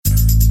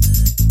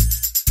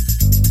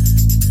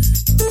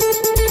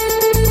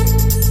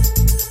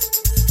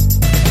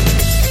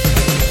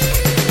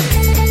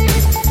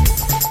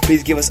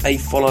Please give us a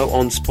follow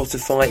on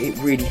Spotify.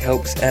 It really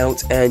helps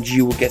out, and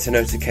you will get a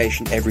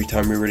notification every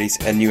time we release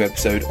a new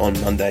episode on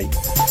Monday.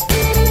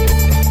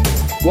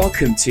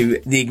 Welcome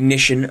to the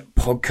Ignition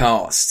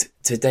Podcast.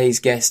 Today's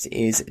guest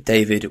is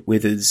David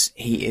Withers.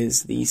 He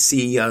is the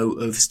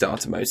CEO of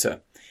Starter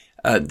Motor.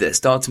 The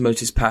Starter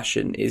Motor's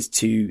passion is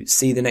to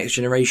see the next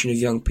generation of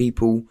young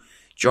people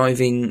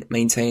driving,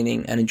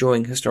 maintaining and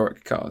enjoying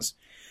historic cars,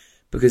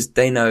 because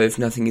they know if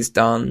nothing is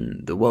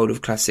done, the world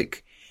of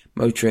classic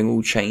motoring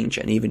will change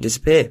and even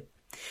disappear.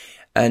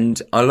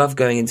 And I love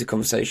going into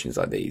conversations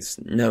like these,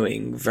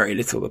 knowing very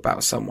little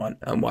about someone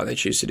and why they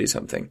choose to do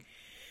something.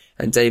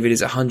 And David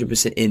is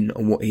 100% in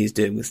on what he is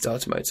doing with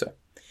Starter Motor,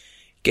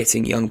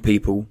 getting young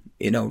people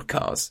in old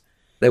cars.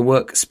 Their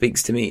work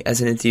speaks to me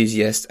as an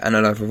enthusiast and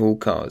a lover of all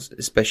cars,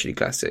 especially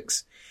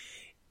classics.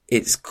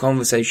 It's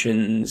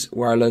conversations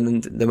where I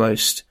learned the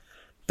most,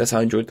 that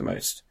I enjoyed the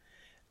most.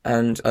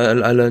 And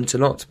I learned a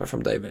lot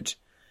from David.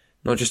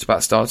 Not just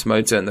about Starter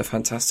Motor and the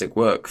fantastic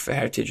work for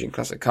heritage and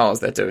classic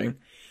cars they're doing,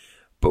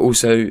 but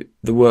also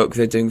the work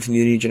they're doing for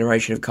the new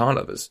generation of car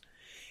lovers,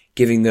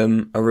 giving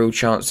them a real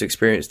chance to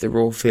experience the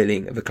raw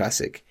feeling of a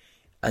classic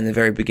and the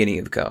very beginning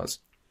of cars.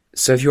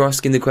 So if you're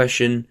asking the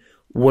question,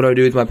 what do I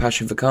do with my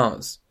passion for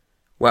cars?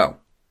 Well,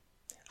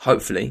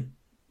 hopefully,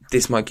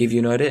 this might give you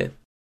an idea.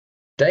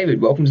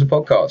 David, welcome to the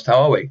podcast.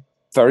 How are we?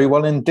 Very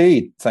well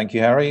indeed. Thank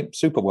you, Harry.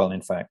 Super well,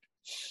 in fact.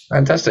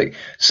 Fantastic.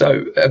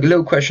 So a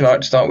little question I'd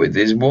like to start with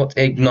is, what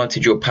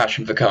ignited your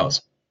passion for cars?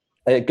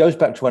 It goes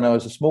back to when I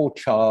was a small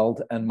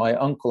child and my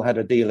uncle had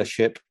a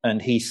dealership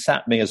and he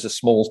sat me as a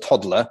small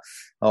toddler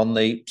on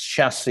the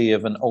chassis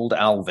of an old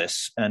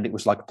Alvis, and it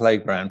was like a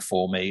playground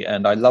for me.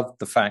 And I loved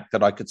the fact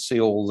that I could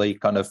see all the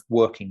kind of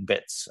working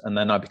bits. And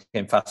then I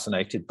became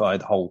fascinated by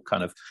the whole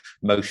kind of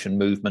motion,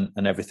 movement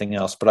and everything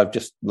else. But I've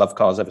just loved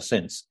cars ever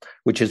since,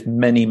 which is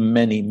many,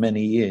 many,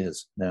 many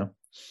years now.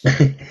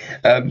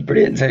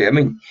 Brilliant. So, I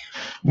mean,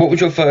 what was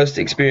your first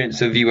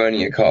experience of you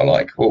owning a car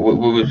like? What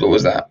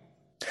was that?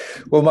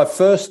 Well, my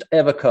first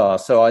ever car.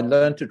 So I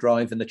learned to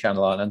drive in the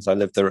Channel Islands. I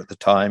lived there at the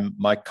time.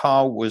 My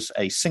car was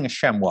a Singer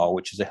Chamois,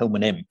 which is a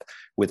Hillman Imp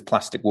with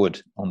plastic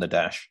wood on the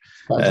dash.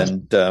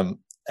 Fantastic.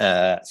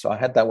 And so I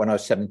had that when I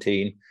was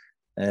 17.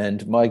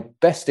 And my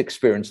best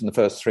experience in the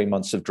first 3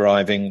 months of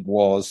driving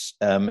was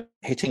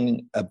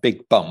hitting a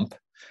big bump.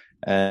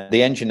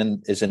 The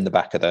engine is in the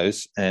back of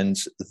those, and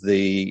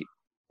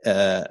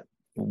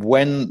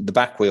when the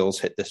back wheels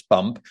hit this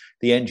bump,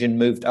 the engine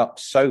moved up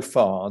so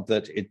far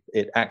that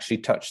it actually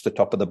touched the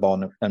top of the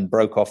bonnet and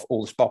broke off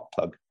all the spark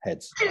plug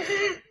heads.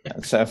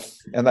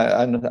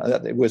 and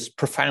it was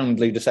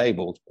profoundly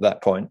disabled at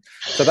that point.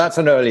 So that's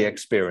an early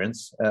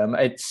experience.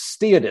 It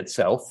steered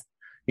itself.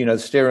 You know,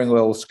 the steering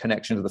wheel's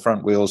connection to the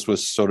front wheels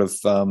was sort of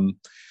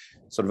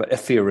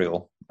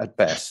ethereal at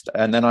best.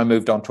 And then I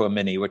moved on to a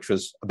Mini, which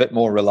was a bit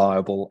more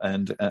reliable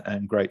and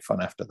great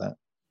fun after that.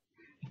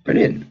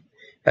 Brilliant.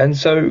 And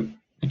so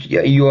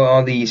you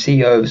are the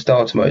CEO of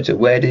Starter Motor.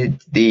 Where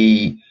did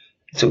the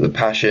sort of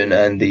passion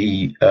and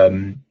the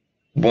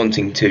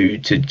wanting to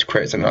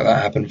create something like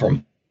that happen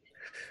from?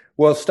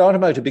 Well, Starter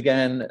Motor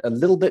began a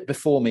little bit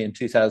before me in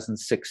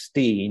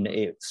 2016.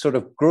 It sort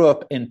of grew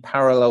up in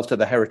parallel to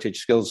the Heritage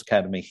Skills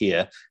Academy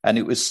here. And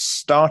it was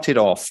started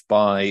off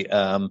by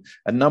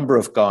a number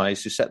of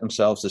guys who set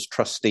themselves as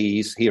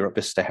trustees here at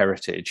Bicester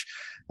Heritage.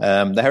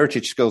 The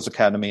Heritage Skills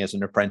Academy is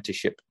an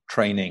apprenticeship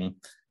training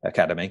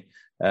academy.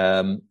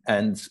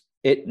 And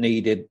it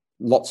needed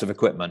lots of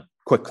equipment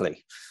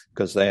quickly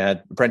because they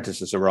had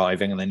apprentices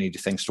arriving and they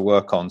needed things to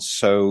work on.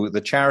 So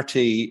the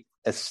charity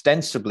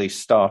ostensibly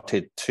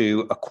started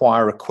to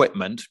acquire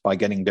equipment by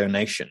getting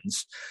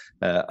donations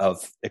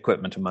of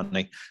equipment and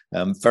money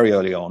very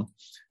early on.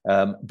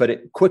 But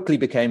it quickly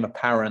became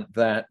apparent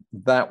that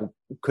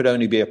could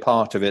only be a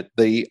part of it.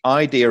 The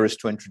idea is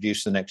to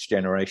introduce the next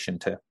generation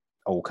to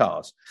old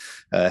cars,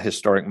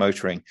 historic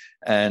motoring.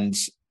 And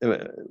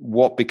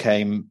what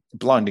became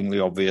blindingly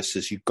obvious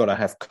is you've got to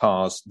have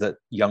cars that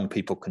young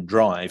people can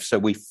drive. So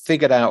we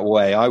figured out a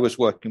way. I was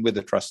working with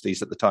the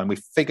trustees at the time. We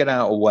figured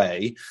out a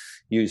way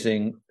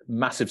using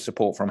massive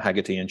support from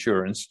Haggerty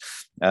Insurance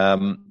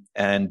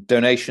and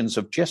donations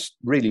of just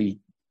really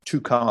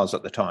 2 cars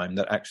at the time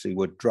that actually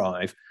would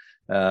drive,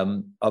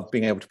 of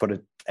being able to put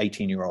an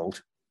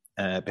 18-year-old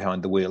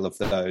behind the wheel of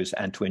those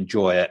and to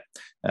enjoy it.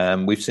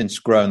 We've since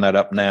grown that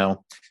up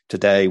now.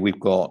 Today we've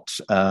got,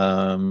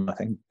 I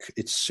think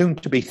it's soon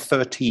to be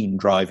 13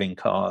 driving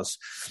cars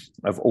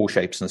of all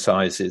shapes and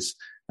sizes.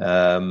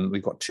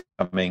 We've got 2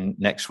 coming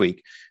next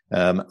week.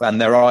 And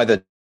they're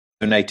either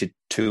donated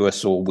to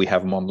us or we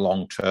have them on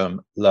long-term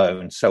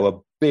loan. So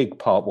a big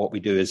part of what we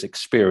do is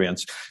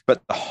experience.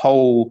 But the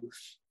whole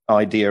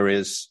idea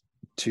is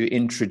to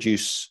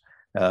introduce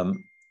the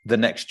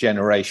next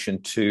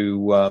generation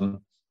to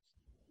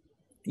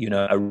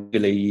a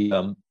really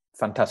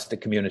fantastic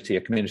community,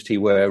 a community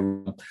where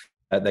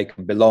they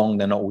can belong.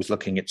 They're not always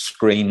looking at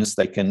screens.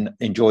 They can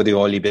enjoy the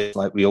oily bits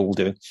like we all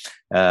do,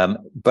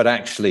 but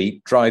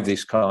actually drive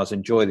these cars,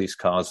 enjoy these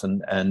cars,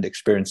 and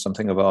experience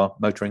something of our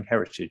motoring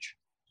heritage.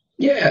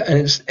 Yeah, and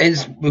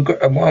it's why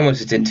I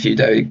wanted to interview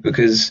Dave,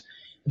 because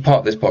part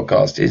of this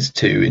podcast is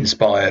to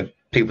inspire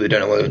people who don't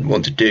know what they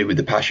want to do with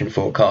the passion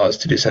for cars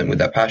to do something with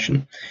that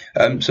passion.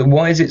 So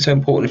why is it so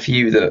important for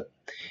you that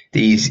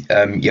these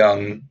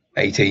young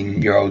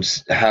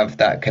 18-year-olds have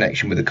that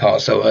connection with the car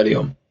so early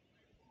on?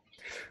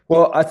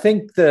 Well, I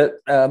think that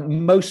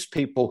most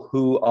people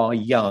who are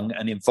young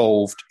and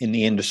involved in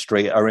the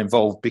industry are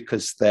involved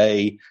because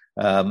they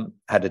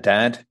had a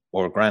dad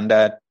or a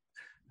granddad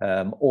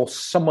or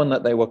someone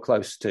that they were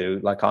close to,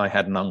 like I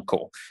had an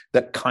uncle,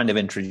 that kind of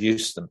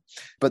introduced them.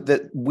 But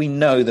that we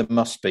know there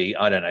must be,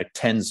 I don't know,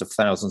 tens of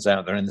thousands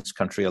out there in this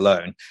country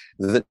alone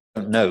that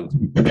don't know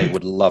they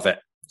would love it.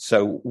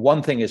 So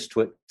one thing is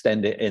to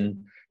extend it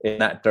in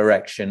that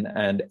direction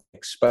and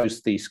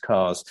expose these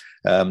cars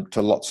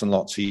to lots and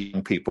lots of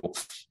young people.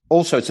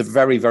 Also, it's a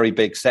very, very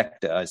big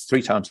sector. It's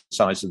 3 times the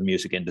size of the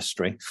music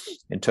industry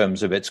in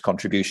terms of its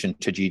contribution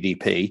to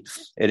GDP.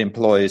 It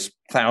employs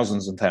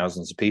thousands and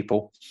thousands of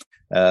people.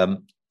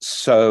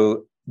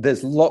 So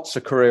there's lots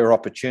of career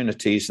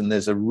opportunities, and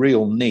there's a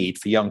real need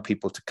for young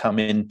people to come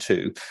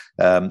into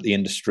the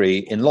industry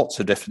in lots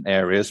of different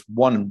areas,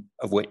 one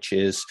of which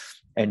is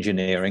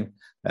engineering.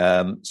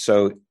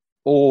 So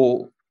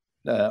all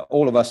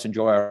of us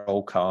enjoy our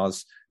old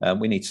cars.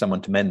 We need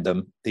someone to mend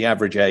them. The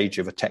average age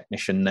of a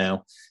technician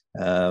now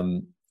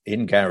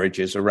in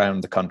garages around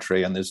the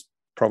country, and there's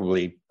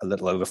probably a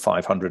little over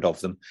 500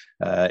 of them,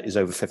 is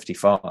over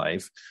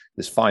 55.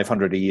 There's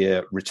 500 a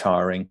year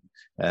retiring,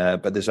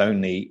 but there's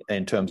only,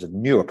 in terms of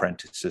new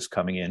apprentices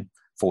coming in,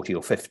 40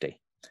 or 50.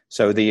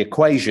 So the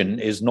equation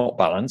is not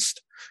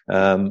balanced.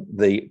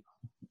 The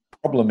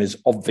problem is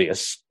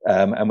obvious,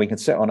 and we can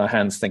sit on our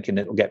hands thinking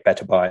it'll get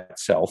better by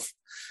itself.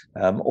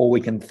 Or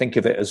we can think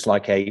of it as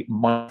like a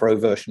micro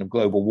version of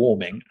global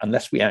warming.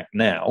 Unless we act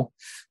now,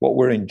 what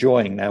we're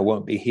enjoying now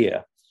won't be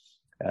here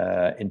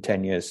in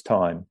 10 years'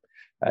 time.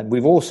 And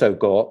we've also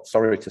got,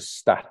 sorry to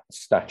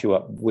stat you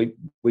up,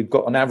 we've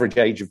got an average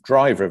age of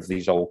driver of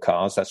these old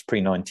cars, that's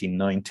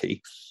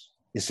pre-1990,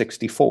 is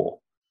 64.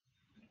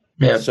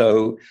 Yeah.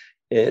 So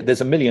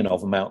there's 1 million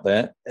of them out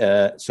there.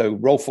 So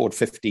roll forward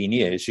 15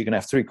 years, you're going to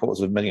have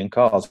 750,000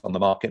 cars on the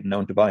market and no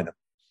one to buy them.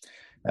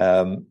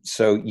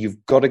 So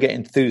you've got to get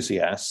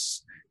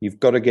enthusiasts, you've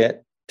got to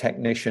get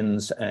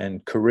technicians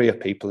and career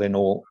people in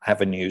all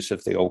avenues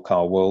of the old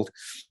car world.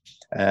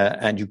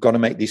 And you've got to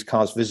make these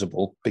cars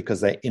visible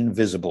because they're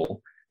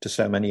invisible to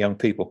so many young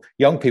people.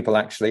 Young people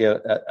actually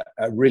are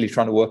really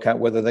trying to work out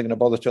whether they're going to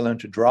bother to learn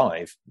to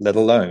drive, let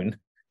alone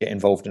get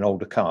involved in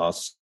older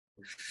cars.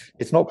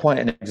 It's not quite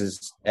an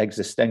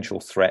existential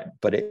threat,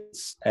 but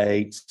it's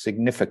a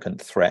significant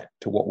threat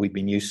to what we've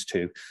been used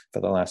to for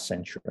the last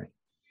century.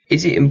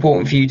 Is it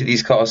important for you to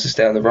these cars to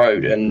stay on the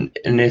road? And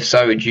if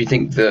so, do you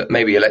think that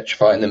maybe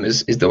electrifying them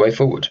is the way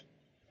forward?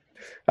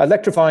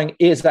 Electrifying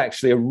is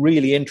actually a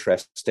really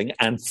interesting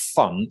and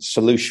fun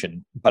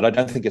solution, but I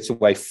don't think it's a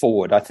way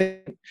forward. I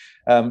think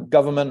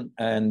government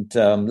and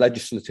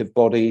legislative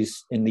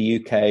bodies in the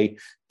UK,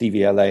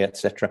 DVLA,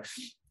 etc.,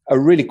 are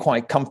really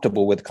quite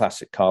comfortable with the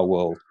classic car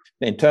world.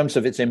 In terms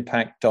of its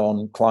impact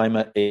on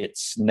climate,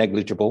 it's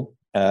negligible.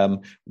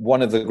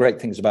 One of the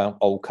great things about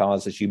old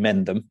cars is you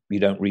mend them,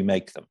 you don't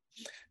remake them.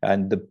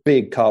 And the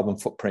big carbon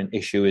footprint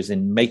issue is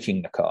in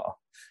making the car.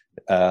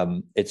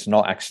 It's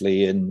not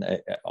actually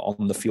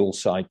on the fuel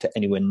side to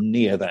anywhere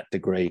near that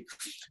degree.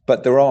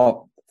 But there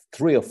are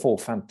 3 or 4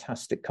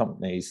 fantastic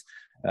companies.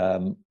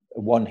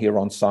 One here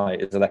on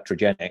site is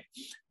Electrogenic.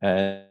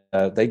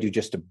 They do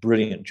just a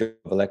brilliant job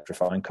of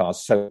electrifying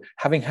cars. So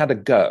having had a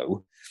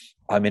go,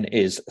 I mean,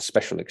 is a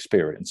special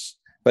experience.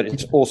 But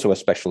it's also a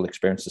special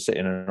experience to sit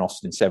in an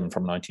Austin 7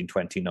 from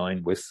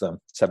 1929 with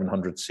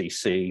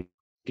 700cc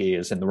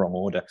gears in the wrong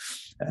order.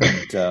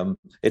 And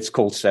it's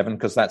called 7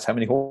 because that's how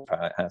many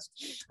horsepower it has.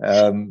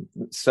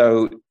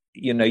 So,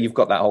 you know, you've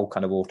got that whole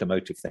kind of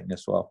automotive thing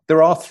as well.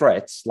 There are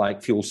threats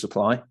like fuel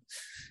supply,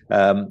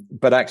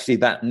 but actually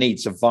that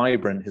needs a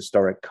vibrant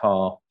historic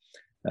car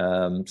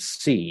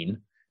scene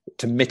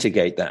to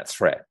mitigate that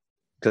threat.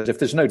 Because if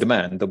there's no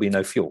demand, there'll be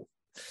no fuel.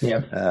 Yeah.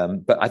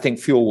 But I think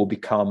fuel will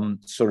become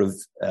sort of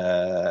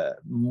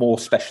more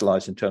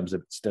specialized in terms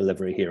of its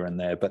delivery here and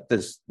there. But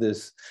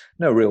there's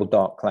no real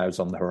dark clouds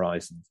on the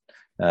horizon.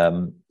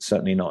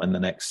 Certainly not in the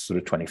next sort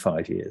of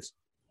 25 years.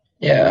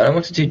 Yeah, and I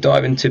wanted to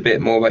dive into a bit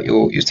more about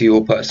your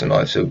personal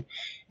life. So,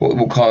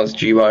 what cars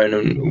do you own,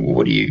 and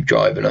what do you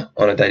drive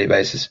on a daily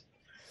basis?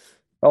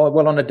 Oh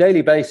well, on a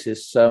daily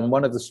basis,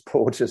 one of the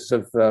supporters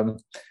of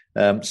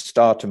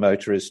Starter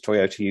Motor is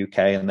Toyota UK,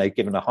 and they've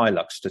given a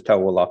Hilux to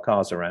tow all our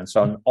cars around.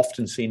 So I'm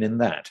often seen in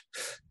that,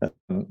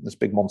 this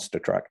big monster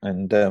truck,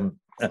 and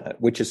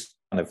which is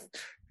kind of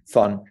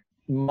fun.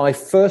 My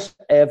first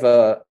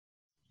ever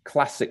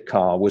classic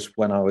car was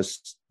when I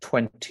was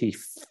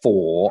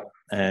 24,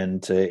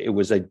 and it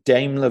was a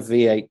Daimler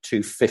V8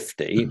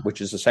 250,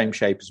 which is the same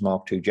shape as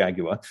Mark II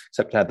Jaguar,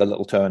 except it had the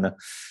little Turner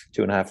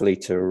 2.5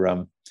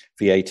 litre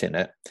V8 in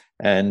it.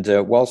 And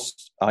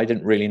whilst I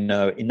didn't really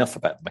know enough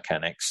about the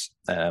mechanics,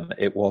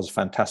 it was a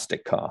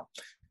fantastic car.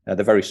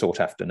 They're very sought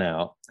after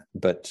now.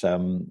 But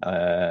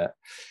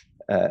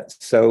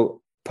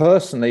so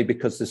personally,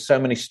 because there's so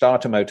many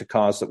starter motor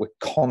cars that we're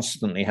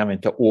constantly having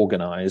to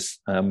organize,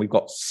 we've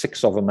got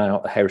 6 of them out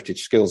at the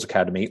Heritage Skills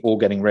Academy, all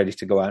getting ready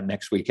to go out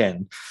next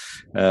weekend.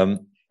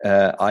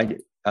 I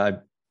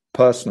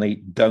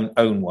personally don't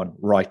own one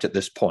right at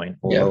this point,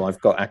 although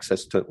I've got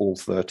access to all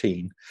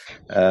 13.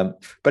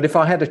 But if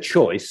I had a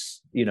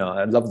choice,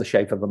 I love the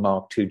shape of a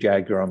Mark II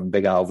Jaguar. I'm a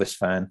big Elvis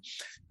fan.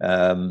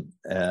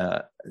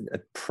 I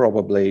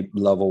probably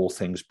love all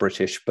things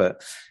British,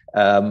 but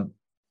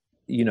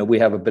we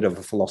have a bit of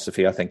a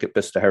philosophy, I think, at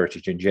Bicester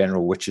Heritage in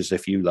general, which is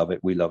if you love it,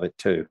 we love it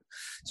too.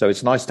 So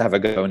it's nice to have a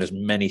go in as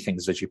many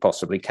things as you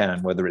possibly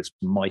can, whether it's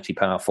Mighty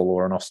Powerful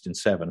or an Austin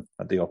 7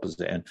 at the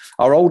opposite end.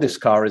 Our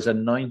oldest car is a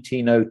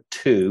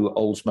 1902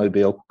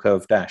 Oldsmobile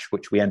Curved Dash,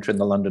 which we enter in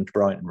the London to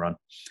Brighton run.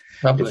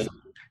 Lovely.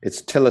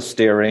 It's tiller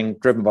steering,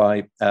 driven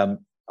by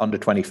under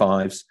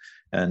 25s,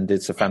 and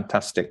it's a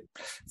fantastic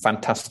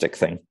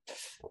thing,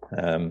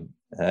 and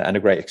a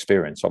great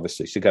experience,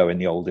 obviously, to go in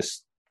the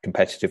oldest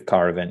competitive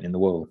car event in the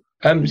world.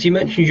 So you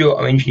mentioned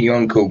your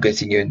uncle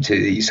getting you into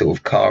the sort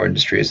of car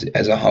industry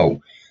as a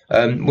whole.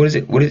 What is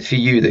it for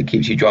you that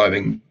keeps you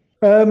driving?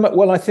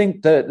 Well, I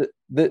think that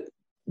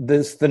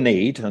there's the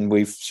need, and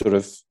we've sort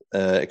of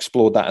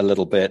explored that a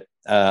little bit.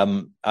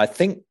 I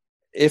think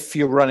if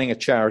you're running a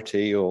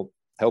charity or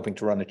helping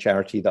to run a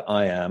charity that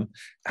I am,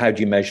 how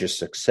do you measure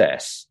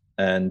success?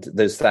 And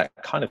there's that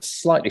kind of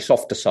slightly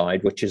softer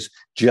side, which is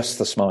just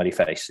the smiley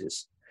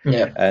faces.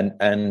 Yeah.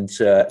 And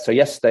so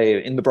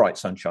yesterday in the bright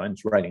sunshine,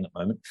 it's raining at the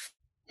moment,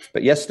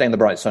 but yesterday in the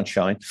bright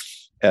sunshine,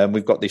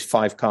 we've got these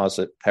 5 cars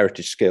at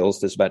Heritage Skills.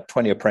 There's about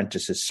 20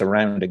 apprentices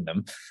surrounding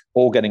them,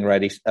 all getting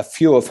ready, a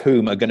few of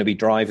whom are going to be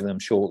driving them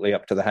shortly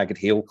up to the Haggard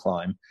Hill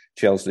climb,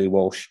 Chesley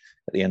Walsh,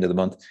 at the end of the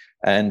month.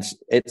 And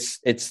it's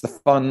the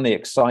fun, the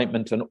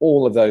excitement, and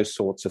all of those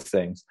sorts of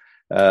things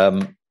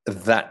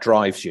that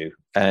drives you.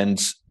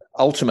 And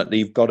ultimately,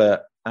 you've got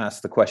to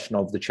ask the question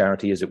of the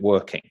charity, is it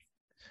working?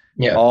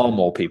 Yeah. Are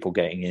more people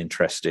getting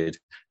interested?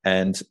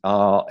 And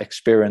our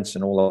experience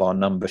and all of our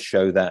numbers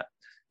show that,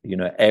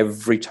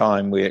 every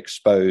time we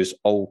expose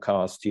old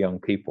cars to young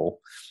people,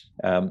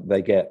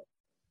 they get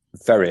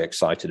very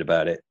excited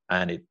about it,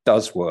 and it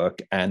does work,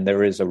 and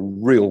there is a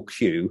real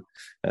queue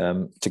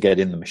to get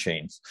in the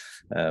machines.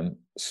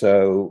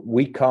 So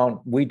we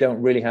don't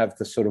really have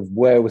the sort of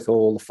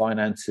wherewithal, the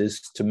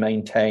finances to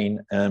maintain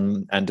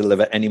and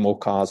deliver any more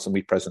cars than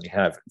we presently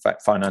have. In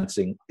fact,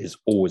 financing is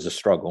always a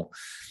struggle,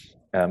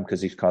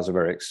 because these cars are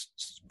very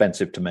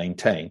expensive to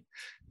maintain.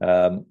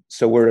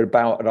 So we're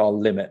about at our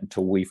limit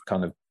until we've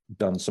kind of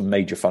done some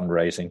major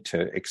fundraising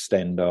to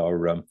extend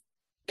our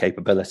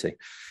capability.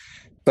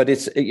 But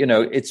it's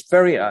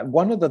very,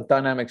 one of the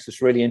dynamics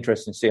that's really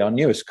interesting to see. Our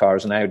newest car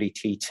is an Audi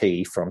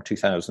TT from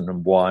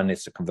 2001.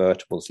 It's a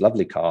convertible, it's a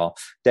lovely car,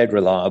 dead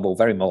reliable,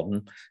 very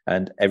modern,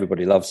 and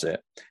everybody loves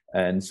it.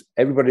 And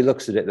everybody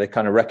looks at it, they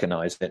kind of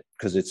recognize it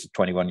because it's a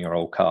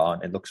 21-year-old car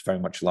and it looks very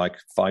much like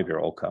a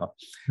 5-year-old car.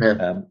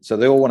 Yeah. So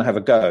they all want to have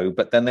a go,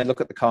 but then they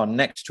look at the car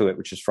next to it,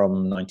 which is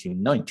from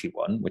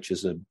 1991, which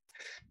is a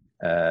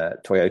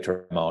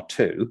Toyota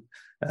MR2,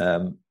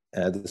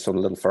 the sort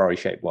of little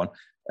Ferrari-shaped one,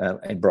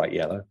 in bright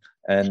yellow.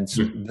 And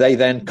they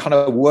then kind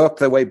of work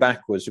their way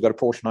backwards. We've got a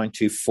Porsche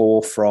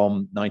 924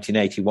 from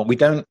 1981. We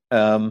don't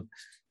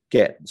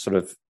get sort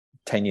of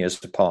 10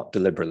 years apart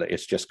deliberately.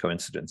 It's just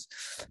coincidence.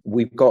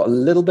 We've got a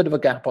little bit of a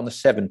gap on the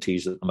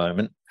 70s at the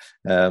moment,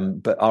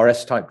 but our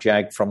S-Type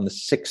Jag from the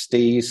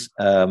 60s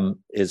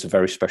is a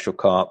very special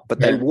car, but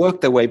they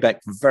work their way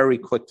back very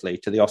quickly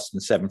to the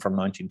Austin 7 from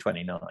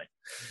 1929.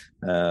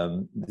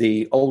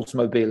 The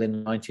Oldsmobile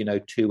in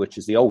 1902, which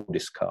is the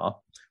oldest car,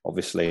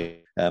 obviously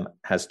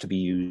has to be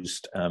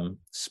used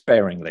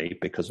sparingly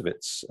because of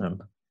its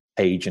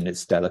age and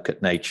its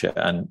delicate nature.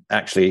 And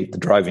actually, the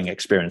driving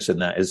experience in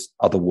that is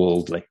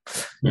otherworldly.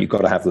 You've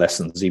got to have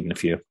lessons, even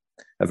if you're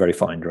a very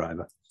fine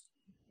driver.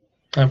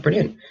 Oh,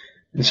 brilliant.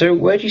 And so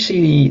where do you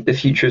see the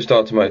future of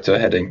Starter Motor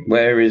heading?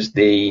 Where is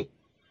I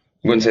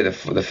wouldn't say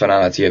the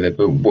finality of it,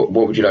 but what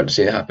would you like to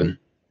see happen?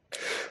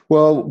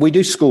 Well, we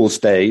do schools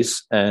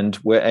days, and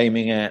we're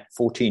aiming at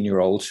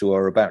 14-year-olds who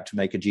are about to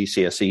make a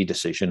GCSE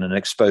decision and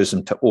expose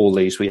them to all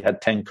these. We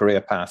had 10 career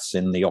paths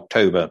in the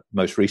October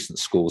most recent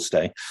schools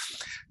day.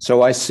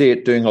 So I see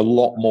it doing a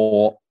lot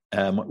more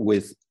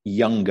with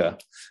younger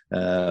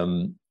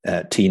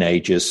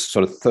teenagers,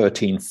 sort of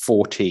 13,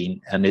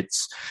 14. And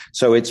it's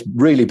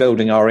really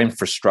building our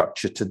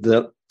infrastructure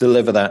to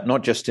deliver that,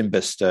 not just in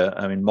Bicester.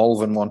 I mean,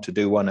 Malvern want to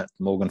do one at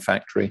the Morgan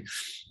factory.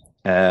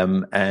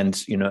 And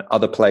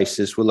other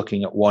places. We're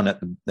looking at one at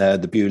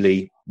the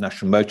Bewley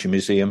National Motor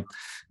Museum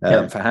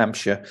for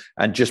Hampshire,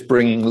 and just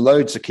bringing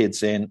loads of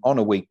kids in on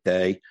a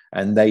weekday,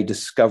 and they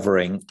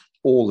discovering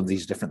all of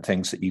these different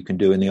things that you can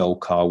do in the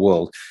old car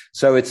world.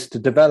 So it's to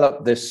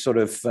develop this sort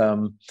of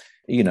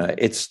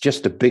it's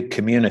just a big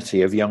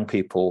community of young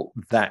people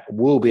that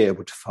will be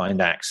able to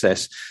find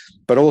access,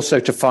 but also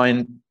to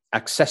find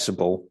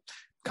accessible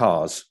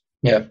cars.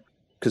 Yeah.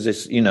 because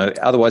it's,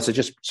 otherwise they're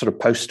just sort of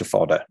poster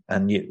fodder,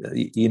 and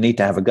you need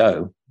to have a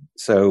go.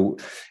 So,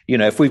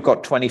 if we've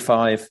got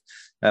 25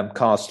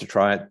 cars to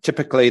try it,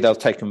 typically they'll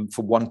take them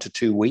for 1 to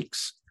 2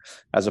 weeks,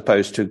 as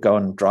opposed to go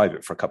and drive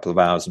it for a couple of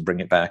hours and bring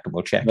it back and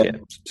we'll check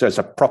it. So it's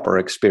a proper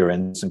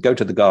experience. And go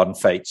to the Garden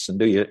Fates and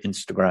do your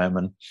Instagram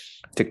and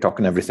TikTok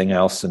and everything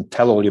else, and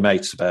tell all your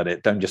mates about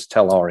it. Don't just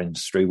tell our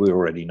industry, we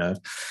already know.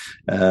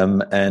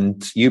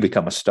 And you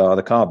become a star,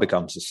 the car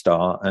becomes a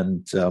star.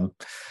 And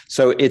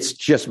so it's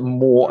just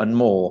more and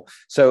more.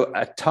 So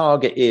a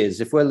target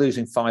is, if we're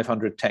losing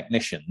 500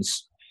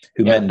 technicians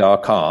who mend our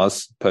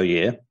cars per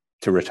year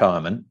to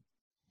retirement,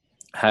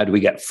 how do we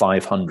get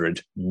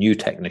 500 new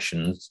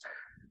technicians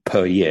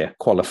per year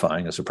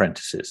qualifying as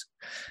apprentices?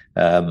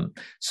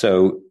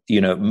 So,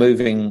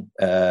 moving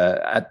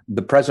at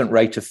the present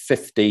rate of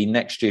 50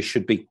 next year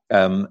should be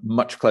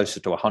much closer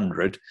to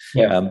 100.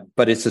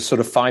 But it's a sort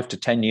of 5 to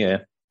 10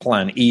 year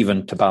plan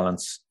even to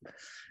balance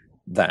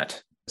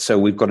that. So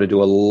we've got to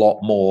do a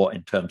lot more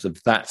in terms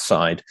of that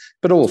side,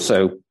 but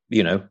also,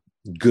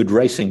 good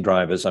racing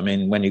drivers. I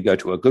mean, when you go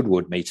to a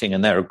Goodwood meeting,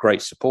 and they're a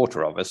great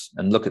supporter of us,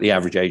 and look at the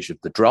average age of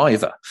the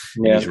driver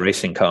in these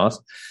racing cars,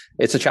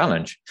 it's a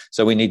challenge.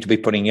 So we need to be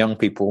putting young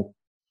people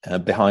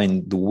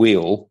behind the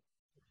wheel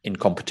in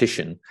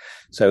competition.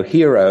 So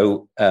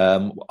Hero,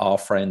 our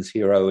friends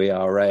Hero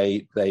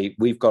ERA,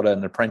 we've got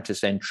an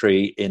apprentice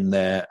entry in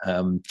their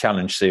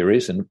challenge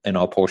series in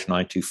our Porsche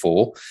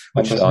 924,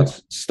 which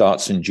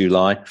starts in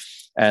July,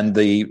 and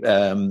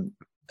the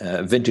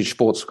Vintage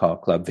Sports Car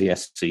Club,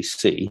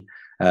 VSCC,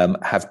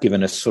 have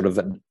given us sort of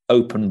an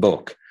open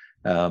book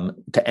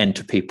to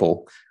enter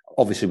people,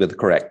 obviously with the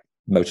correct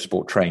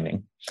motorsport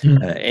training,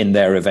 in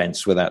their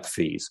events without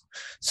fees.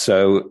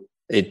 So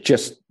it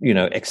just,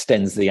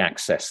 extends the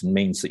access and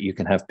means that you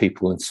can have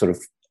people in sort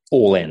of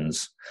all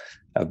ends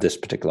of this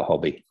particular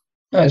hobby.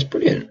 That's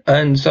brilliant.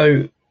 And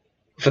so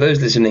for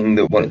those listening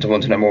that want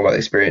to know more about the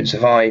experience,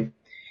 if I'm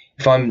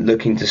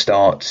looking to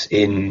start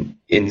in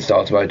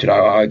Starter Motor,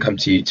 and I come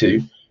to you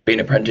to be an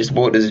apprentice,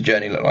 what does the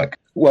journey look like?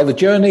 Well, the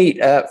journey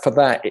for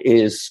that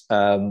is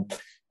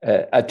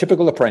a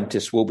typical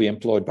apprentice will be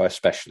employed by a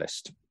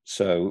specialist.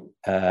 So,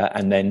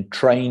 and then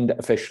trained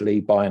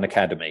officially by an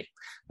academy,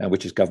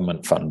 which is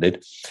government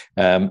funded.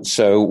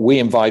 So we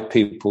invite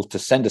people to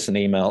send us an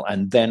email,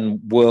 and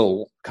then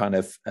we'll kind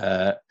of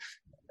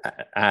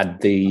add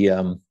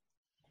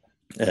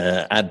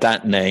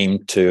that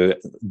name to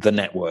the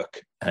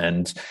network.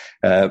 And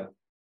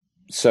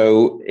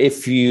so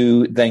if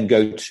you then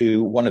go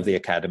to one of the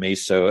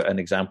academies, so an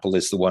example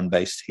is the one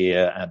based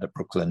here at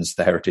Brooklands,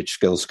 the Heritage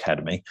Skills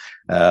Academy,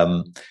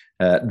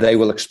 they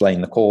will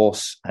explain the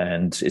course,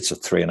 and it's a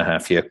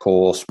 3.5-year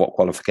course, what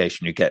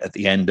qualification you get at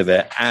the end of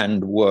it,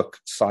 and work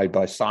side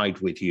by side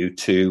with you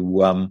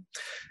to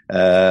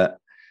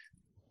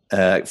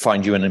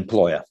find you an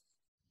employer,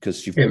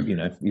 because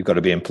you've got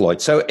to be employed.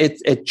 So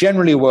it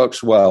generally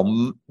works well.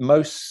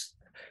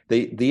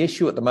 The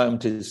issue at the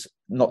moment is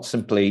not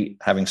simply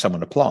having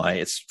someone apply,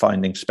 it's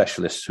finding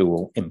specialists who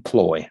will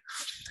employ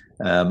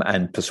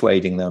and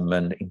persuading them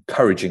and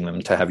encouraging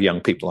them to have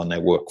young people on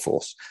their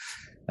workforce.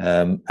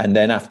 And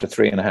then after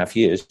 3.5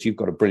 years, you've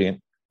got a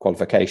brilliant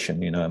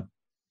qualification,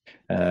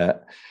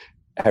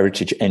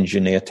 heritage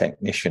engineer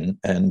technician,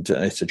 and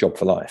it's a job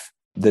for life.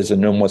 There's an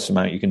enormous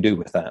amount you can do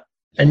with that.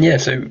 And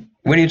so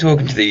when you're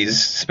talking to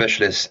these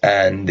specialists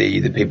and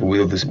the people with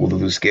all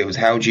the skills,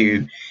 how do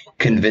you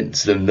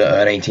convince them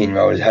that an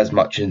 18-year-old has as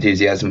much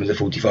enthusiasm as a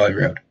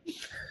 45-year-old?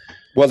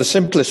 Well, the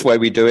simplest way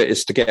we do it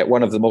is to get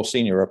one of the more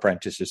senior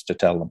apprentices to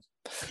tell them.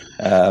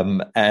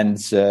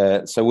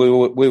 So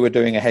we were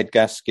doing a head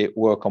gasket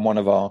work on one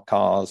of our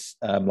cars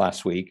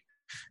last week,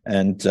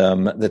 and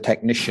the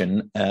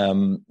technician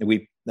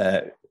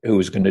who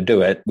was going to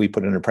do it, we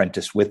put an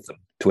apprentice with them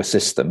to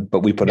assist them, but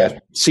we put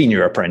a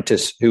senior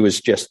apprentice who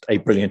was just a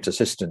brilliant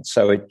assistant.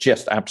 So it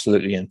just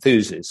absolutely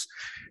enthuses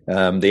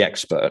the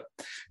expert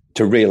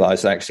to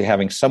realize that actually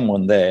having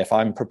someone there, if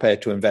I'm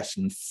prepared to invest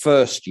in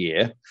first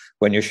year,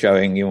 when you're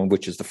showing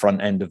which is the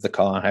front end of the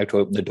car, how to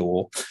open the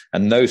door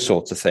and those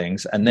sorts of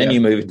things. And then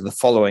you move into the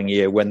following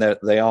year when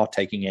they are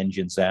taking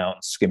engines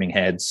out, skimming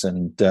heads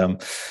and,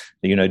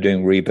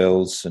 doing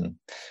rebuilds and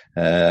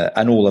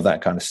all of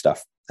that kind of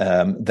stuff.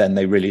 Then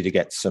they really do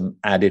get some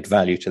added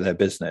value to their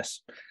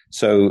business.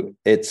 So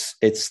it's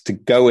to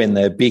go in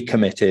there, be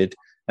committed.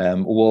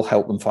 We'll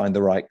help them find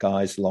the right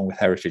guys along with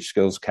Heritage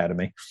Skills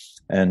Academy.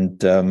 And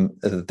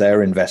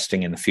they're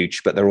investing in the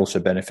future, but they're also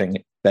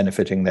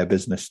benefiting their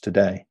business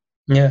today.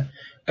 Yeah.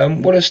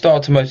 What is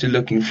Starter Motor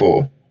looking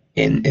for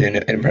in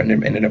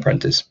an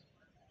apprentice?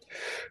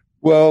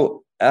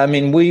 Well, I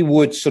mean, we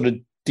would sort of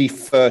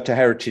defer to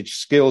Heritage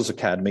Skills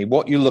Academy.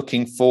 What we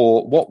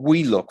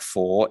look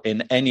for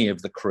in any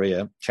of the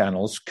career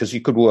channels, because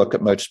you could work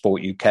at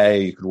Motorsport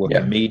UK, you could work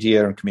in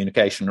media and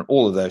communication and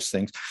all of those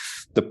things.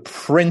 The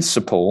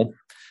principal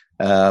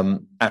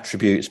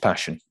attribute is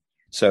passion.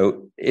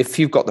 So if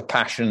you've got the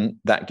passion,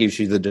 that gives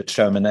you the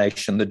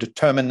determination. The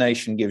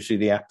determination gives you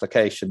the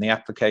application. The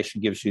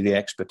application gives you the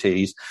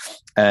expertise.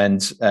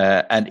 And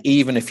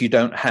even if you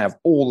don't have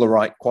all the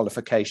right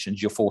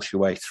qualifications, you'll force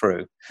your way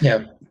through.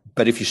 Yeah.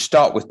 But if you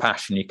start with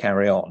passion, you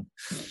carry on.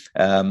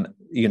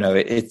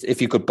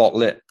 If you could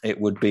bottle it, it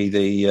would be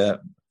the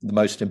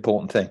most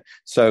important thing.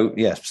 So,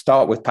 yes,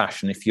 start with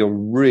passion. If you're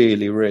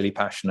really, really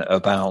passionate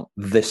about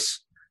this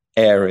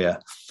area,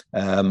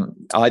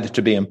 either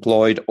to be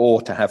employed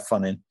or to have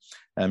fun in,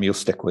 you'll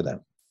stick with it.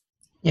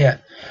 Yeah.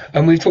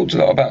 And we've talked a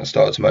lot about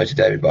Start2Motor,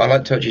 David, but I'd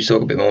like to actually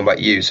talk a bit more about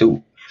you.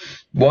 So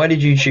why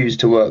did you choose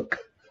to work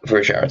for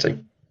a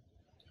charity?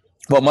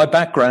 Well, my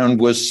background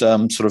was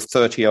sort of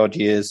 30 odd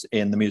years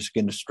in the music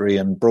industry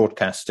and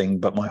broadcasting,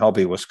 but my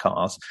hobby was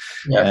cars.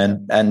 Yeah.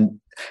 And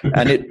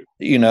it,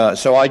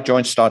 so I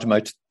joined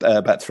Start2Motor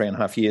about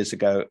 3.5 years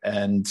ago,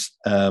 and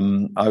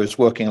I was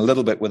working a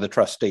little bit with the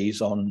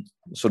trustees on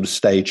sort of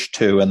stage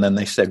 2. And then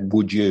they said,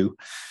 would you,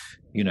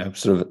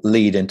 sort of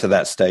lead into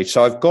that stage?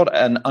 So I've got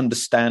an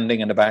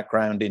understanding and a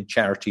background in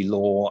charity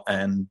law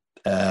and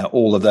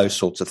all of those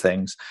sorts of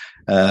things.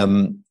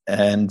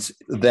 And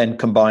then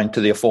combined to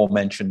the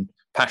aforementioned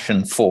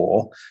passion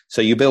for,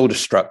 so you build a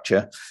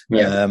structure.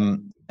 Yeah.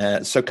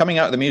 So coming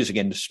out of the music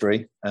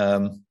industry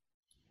and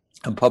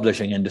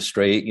publishing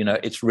industry,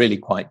 it's really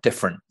quite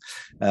different.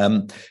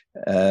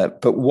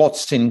 But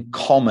what's in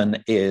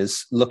common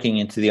is looking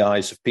into the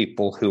eyes of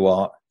people who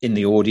are in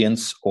the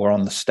audience or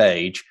on the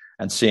stage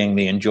and seeing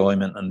the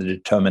enjoyment and the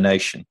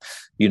determination.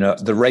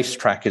 The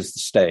racetrack is the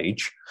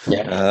stage,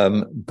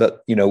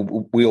 but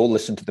we all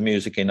listen to the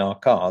music in our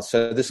cars.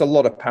 So there's a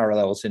lot of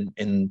parallels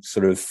in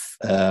sort of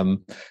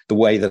the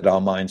way that our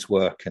minds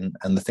work and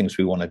the things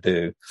we want to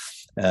do.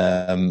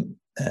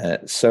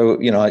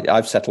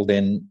 I've settled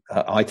in,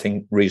 I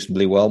think,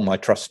 reasonably well. My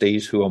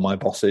trustees, who are my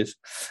bosses,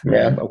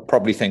 I'll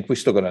probably think we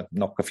still got to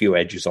knock a few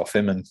edges off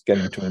him and get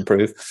him to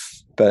improve.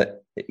 But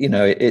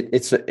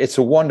it's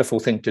a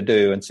wonderful thing to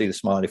do and see the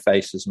smiley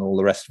faces and all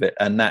the rest of it,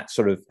 and that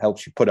sort of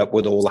helps you put up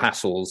with all the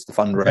hassles, the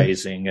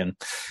fundraising, and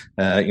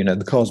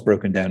the car's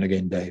broken down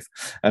again, Dave,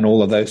 and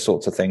all of those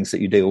sorts of things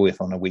that you deal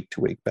with on a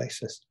week-to-week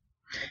basis.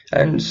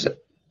 And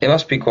it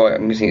must be quite.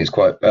 I'm guessing it's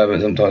quite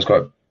sometimes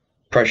quite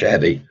pressure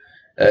heavy.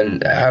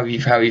 And how have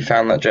you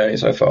found that journey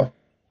so far?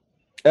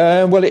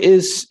 Well,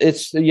 it's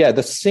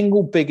the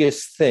single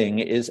biggest thing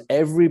is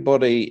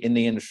everybody in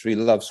the industry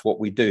loves what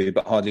we do,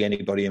 but hardly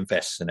anybody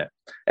invests in it.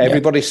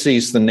 Everybody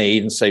sees the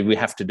need and say, we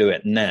have to do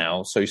it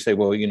now. So you say,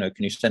 well, can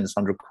you send us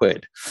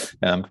 £100?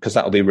 Because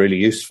that'll be really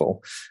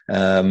useful.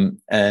 And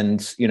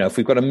if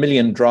we've got 1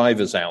 million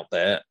drivers out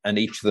there and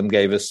each of them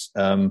gave us,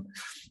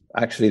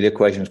 actually the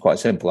equation is quite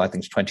simple. I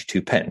think it's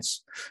 22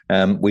 pence.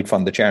 We'd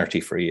fund the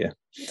charity for a year.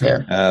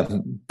 Yeah.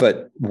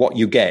 But what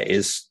you get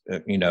is,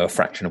 a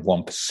fraction of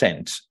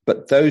 1%.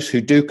 But those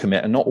who do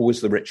commit are not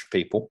always the rich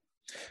people.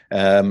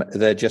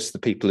 They're just the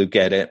people who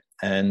get it.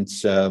 And,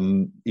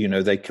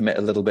 they commit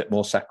a little bit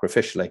more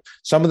sacrificially.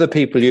 Some of the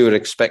people you would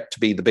expect to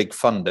be the big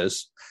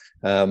funders,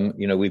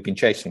 we've been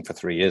chasing for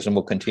 3 years and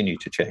will continue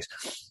to chase.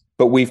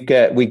 But we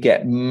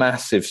get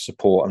massive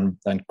support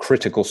and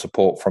critical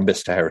support from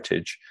Bicester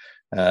Heritage,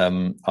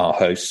 our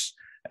hosts,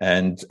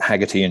 and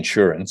Haggerty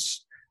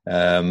Insurance.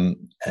 And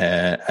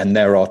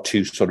there are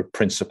two sort of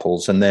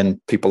principles, and then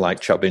people like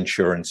Chubb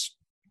Insurance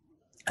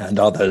and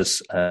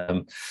others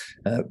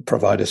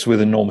provide us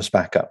with enormous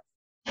backup.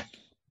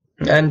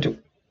 And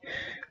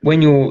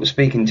when you're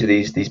speaking to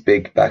these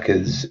big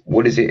backers,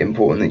 what is it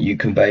important that you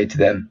convey to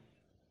them?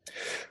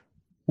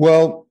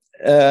 Well,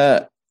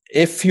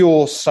 if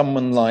you're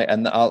someone like,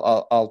 and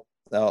I'll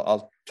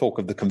talk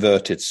of the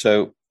converted.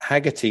 So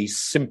Haggerty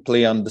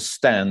simply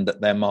understand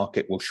that their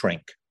market will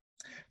shrink.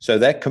 So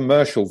their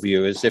commercial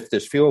view is if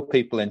there's fewer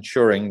people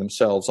insuring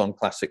themselves on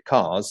classic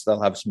cars,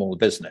 they'll have a smaller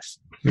business.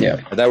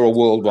 Yeah, they're a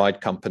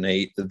worldwide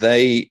company.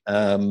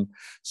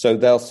 So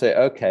they'll say,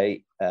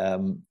 okay,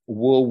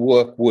 we'll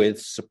work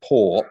with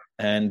support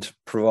and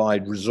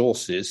provide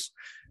resources.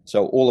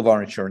 So all of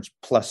our insurance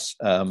plus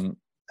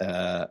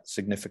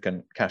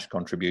significant cash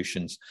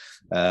contributions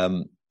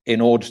in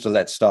order to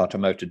let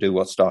Start2Motor do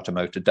what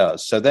Start2Motor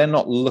does. So they're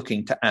not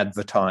looking to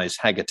advertise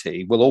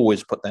Haggerty. We'll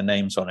always put their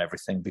names on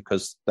everything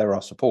because they're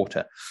our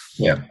supporter.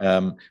 Yeah.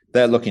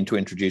 They're looking to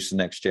introduce the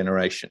next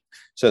generation.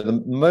 So the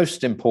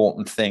most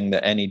important thing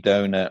that any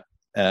donor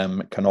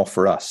can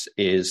offer us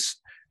is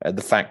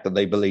the fact that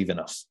they believe in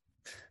us.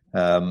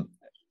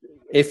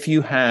 If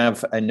you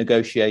have a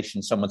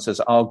negotiation, someone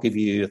says, I'll give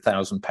you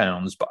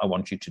 £1,000, but I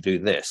want you to do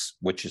this,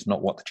 which is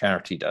not what the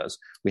charity does,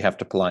 we have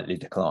to politely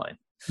decline.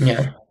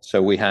 Yeah.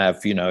 So we have,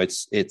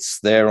 it's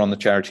there on the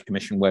Charity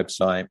Commission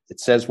website.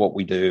 It says what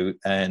we do,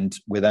 and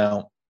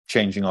without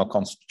changing our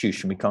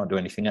constitution, we can't do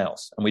anything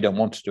else, and we don't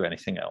want to do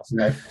anything else.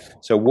 No.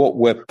 So what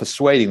we're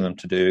persuading them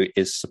to do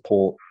is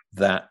support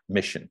that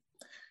mission,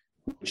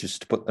 which is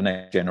to put the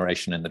next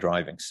generation in the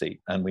driving seat.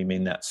 And we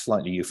mean that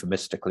slightly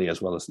euphemistically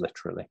as well as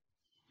literally.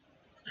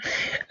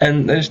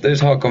 And those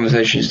hard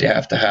conversations you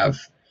have to have,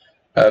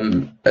 are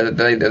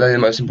they the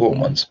most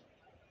important ones?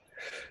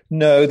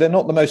 No, they're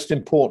not the most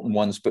important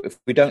ones, but if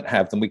we don't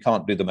have them, we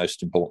can't do the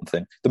most important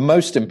thing. The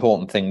most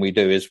important thing we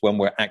do is when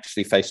we're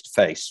actually face to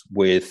face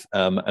with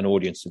an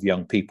audience of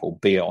young people,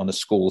 be it on a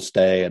school's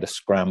day, at a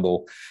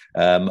scramble,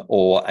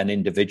 or an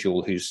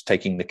individual who's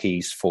taking the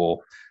keys for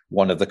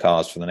one of the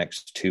cars for the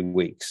next 2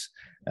 weeks.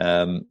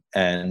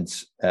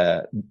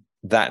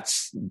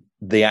 That's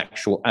the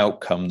actual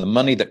outcome. The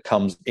money that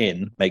comes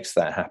in makes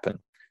that happen.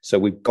 So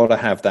we've got to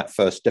have that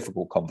first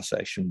difficult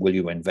conversation. Will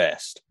you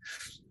invest?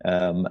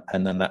 And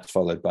then that's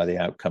followed by the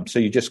outcome. So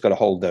you just got to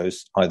hold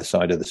those either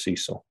side of the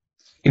seesaw.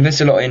 You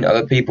invest a lot in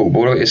other people, but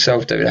what about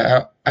yourself, David?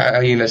 How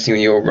are you investing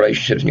in your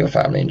relationships and your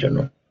family in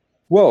general?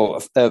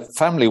 Well,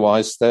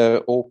 family-wise,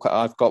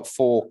 I've got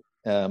 4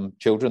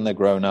 children. They're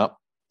grown up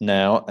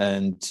now,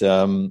 and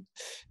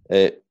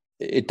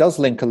it does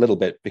link a little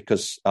bit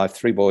because I have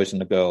 3 boys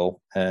and a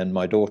girl, and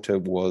my daughter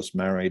was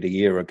married a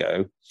year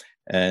ago.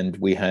 And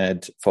we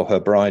had, for her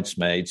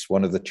bridesmaids,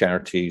 one of the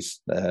charities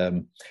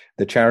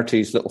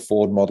Little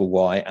Ford Model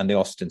Y and the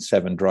Austin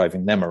 7,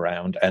 driving them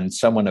around. And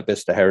someone at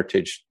Vista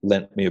Heritage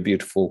lent me a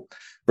beautiful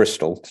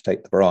Bristol to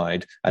take the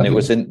bride. And it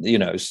was in,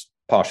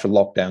 partial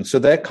lockdown. So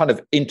they're kind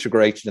of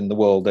integrated in the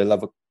world. They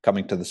love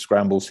coming to the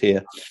scrambles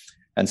here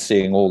and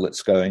seeing all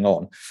that's going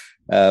on.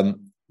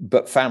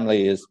 But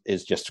family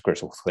is just a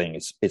critical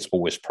thing. It's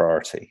always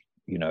priority.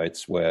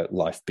 It's where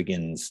life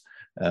begins.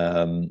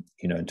 In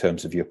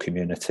terms of your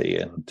community,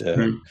 and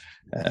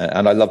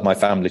I love my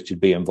family to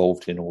be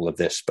involved in all of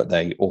this, but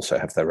they also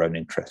have their own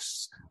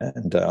interests,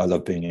 and I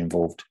love being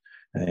involved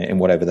in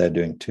whatever they're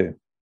doing too.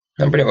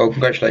 Brilliant. Well,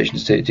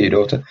 congratulations to your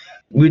daughter.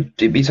 Would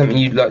it be something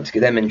you'd like to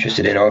get them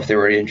interested in, or if they're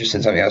already interested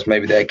in something else,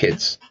 maybe their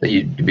kids, that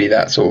you'd be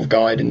that sort of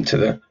guide into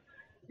the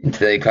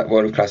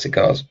world of classic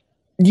cars?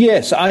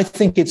 Yes, I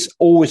think it's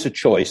always a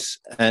choice.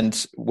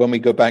 And when we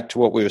go back to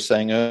what we were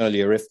saying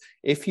earlier,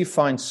 if you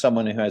find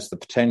someone who has the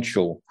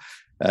potential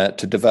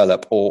to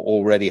develop or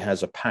already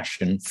has a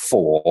passion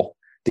for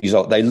these,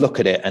 they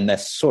look at it and they're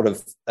sort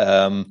of,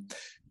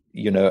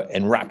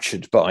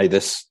 enraptured by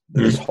this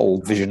whole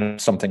vision of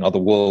something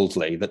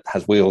otherworldly that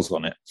has wheels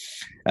on it,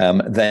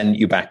 then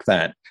you back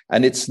that.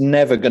 And it's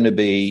never going to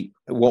be,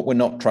 what we're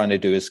not trying to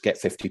do is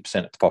get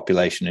 50% of the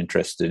population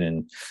interested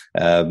in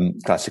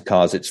classic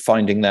cars. It's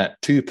finding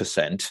that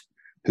 2%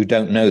 who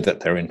don't know that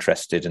they're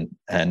interested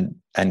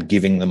and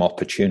giving them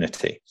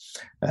opportunity.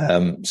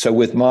 So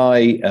with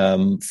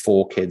my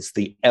 4 kids,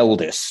 the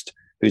eldest,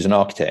 who's an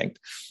architect,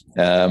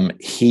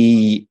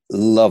 he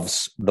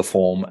loves the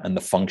form and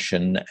the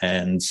function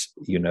and,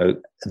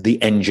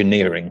 the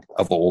engineering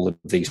of all of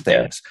these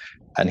things.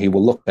 And he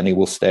will look and he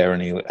will stare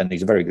and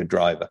he's a very good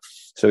driver.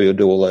 So he'll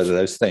do all of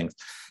those things.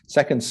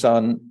 Second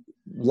son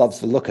loves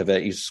the look of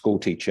it. He's a school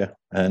teacher.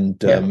 And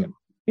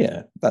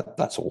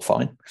that's all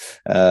fine.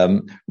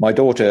 My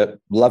daughter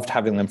loved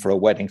having them for a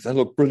wedding. They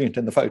look brilliant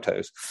in the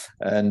photos.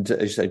 And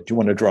she said, do you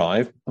want to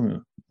drive?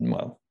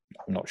 Well,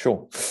 I'm not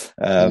sure.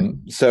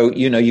 So,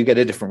 you get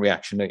a different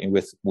reaction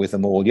with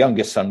them all.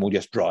 Youngest son will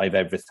just drive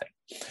everything.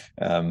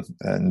 I'll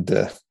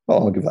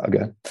give that a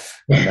go.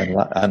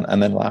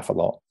 And then laugh a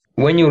lot.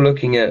 When you're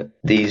looking at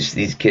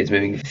these kids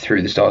moving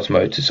through the starter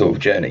motor sort of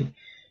journey,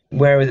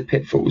 where are the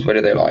pitfalls? Where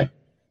do they lie?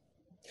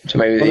 So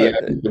maybe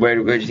where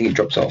do you think it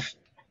drops off?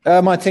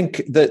 I think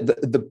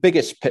the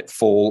biggest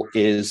pitfall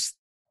is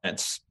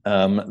that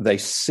they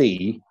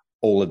see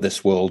all of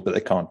this world, but they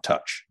can't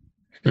touch.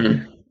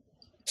 Mm-hmm.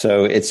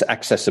 So it's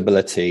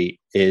accessibility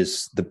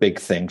is the big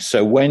thing.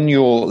 So when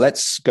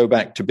let's go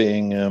back to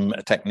being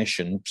a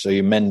technician. So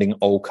you're mending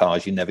old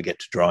cars, you never get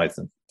to drive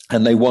them.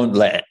 And they won't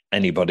let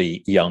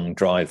anybody young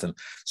drive them.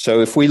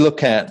 So if we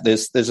look at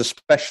there's a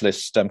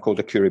specialist called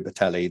Acuri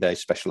Batelli. They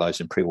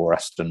specialize in pre-war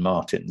Aston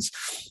Martins.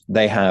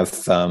 They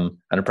have an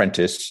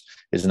apprentice.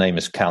 His name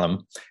is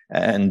Callum,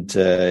 and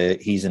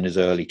he's in his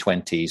early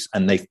 20s,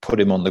 and they've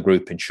put him on the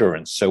group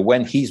insurance. So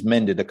when he's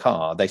mended a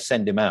car, they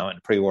send him out in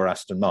a pre-war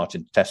Aston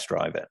Martin to test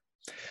drive it.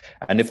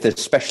 And if there's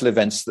special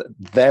events that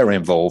they're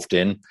involved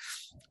in,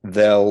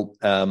 they'll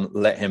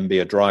let him be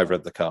a driver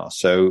of the car.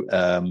 So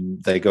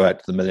they go out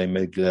to the Mille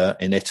Miglia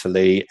in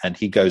Italy, and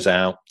he goes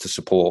out to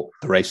support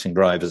the racing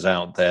drivers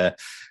out there.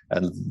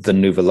 And the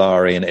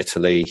Nuvolari in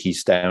Italy,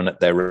 he's down at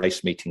their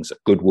race meetings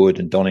at Goodwood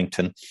and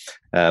Donington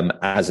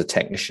as a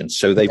technician.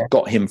 So they've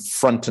got him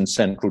front and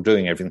central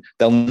doing everything.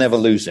 They'll never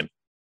lose him.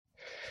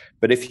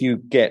 But if you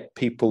get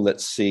people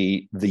that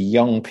see the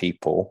young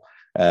people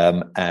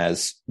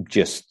as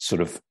just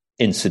sort of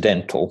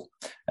incidental,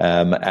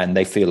 and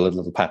they feel a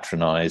little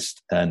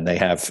patronized and they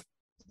have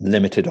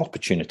limited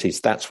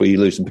opportunities, that's where you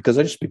lose them, because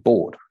they'll just be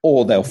bored,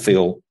 or they'll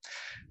feel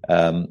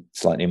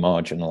slightly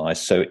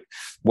marginalized. So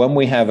when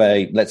we have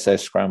let's say a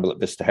scramble at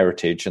Vista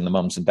Heritage and the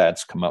mums and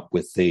dads come up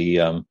with the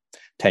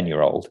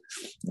 10-year-old,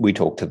 we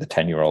talk to the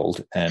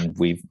 10-year-old, and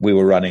we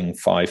were running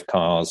 5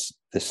 cars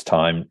this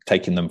time,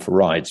 taking them for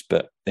rides,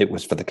 but it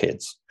was for the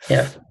kids.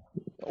 Yeah.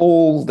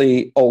 All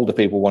the older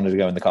people wanted to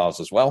go in the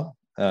cars as well.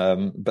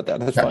 But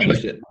that's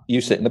fine.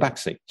 You sit in the back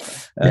seat,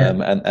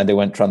 and they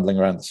went trundling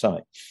around the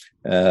site.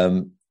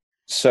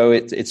 So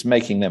it's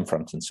making them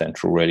front and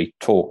central, really.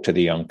 Talk to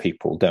the young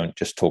people. Don't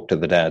just talk to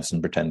the dads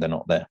and pretend they're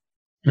not there.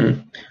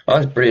 Oh,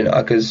 that's brilliant.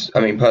 Because,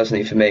 I mean,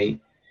 personally for me,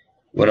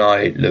 when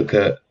I look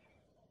at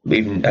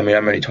I'm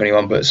only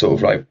 21, but sort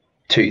of like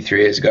 2-3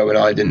 years ago when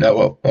I didn't know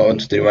what I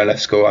wanted to do when I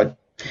left school,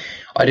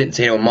 I didn't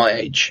see anyone my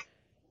age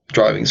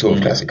driving sort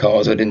of classic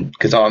cars. I didn't,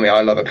 because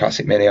I love a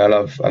classic Mini. I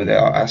love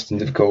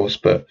Astons, of course,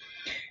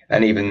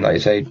 and even like you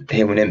say,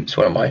 Himmel Nymph's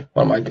one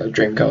of my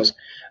dream cars.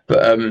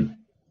 But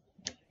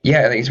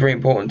yeah, I think it's very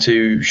important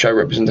to show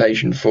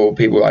representation for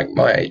people like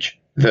my age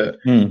that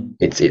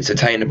it's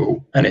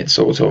attainable, and it's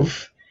sort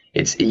of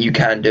you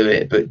can do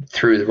it, but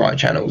through the right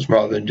channels,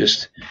 rather than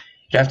just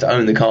you have to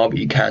own the car, but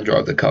you can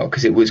drive the car,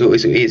 because it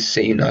is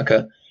seen like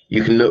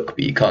you can look but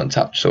you can't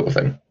touch sort of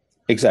thing.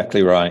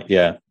 Exactly right.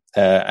 Yeah.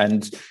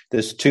 And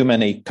there's too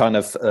many kind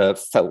of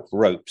felt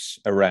ropes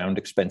around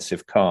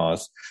expensive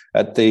cars.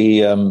 At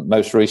the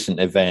most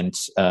recent event,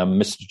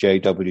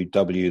 Mr.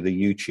 JWW,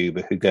 the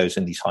YouTuber who goes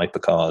in these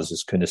hypercars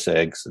as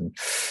Koenigseggs and,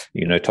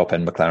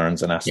 top-end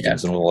McLarens and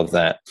Astons and all of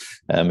that,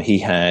 he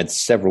had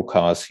several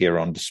cars here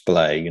on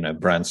display,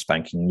 brand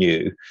spanking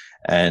new,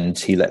 and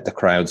he let the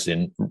crowds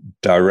in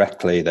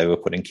directly. They were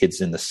putting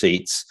kids in the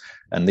seats,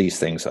 and these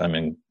things,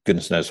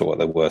 goodness knows what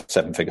they're worth,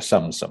 7-figure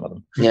sums, some of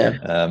them.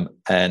 Yeah.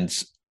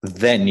 And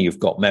then you've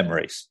got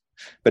memories.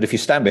 But if you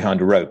stand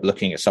behind a rope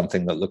looking at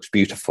something that looks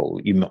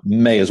beautiful, you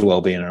may as well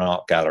be in an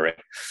art gallery.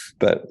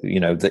 But,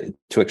 to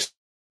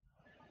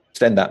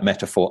extend that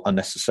metaphor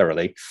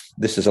unnecessarily,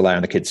 this is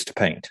allowing the kids to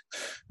paint.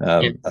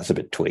 That's a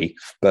bit twee.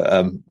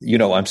 But you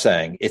know what I'm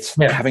saying? It's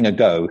having a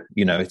go.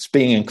 It's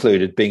being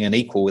included, being an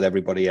equal with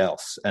everybody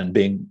else, and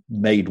being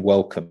made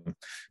welcome,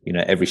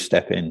 every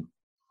step in.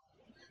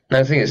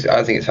 I think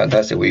it's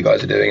fantastic what you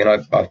guys are doing,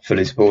 and I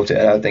fully support it.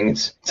 And I think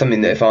it's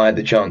something that if I had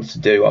the chance to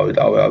do,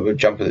 I would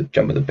jump at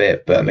the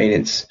bit. But I mean,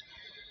 it's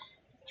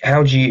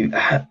how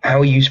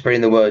are you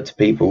spreading the word to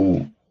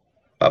people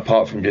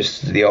apart from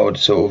just the odd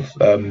sort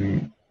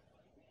of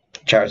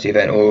charity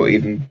event, or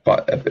even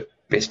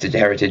Vista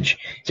Heritage?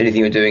 Is there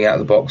anything you're doing out of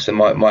the box that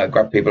might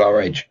grab people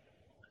our age?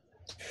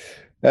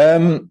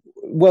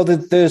 Well,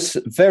 there's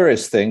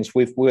various things.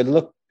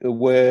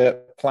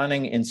 We're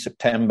planning in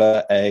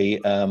September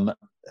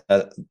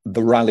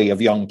the rally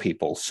of young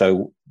people.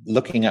 So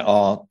looking at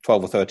our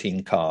 12 or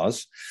 13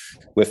 cars,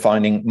 we're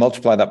finding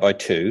multiply that by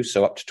 2,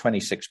 so up to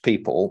 26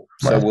 people.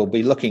 So we'll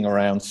be looking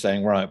around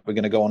saying, right, we're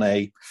going to go on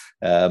a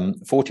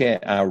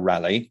 48-hour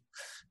rally.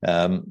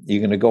 You're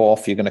going to go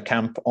off, you're going to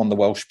camp on the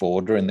Welsh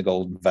border in the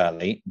Golden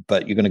Valley,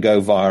 but you're going to go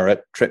via a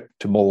trip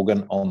to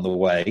Morgan on the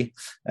way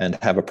and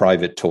have a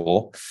private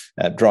tour,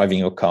 driving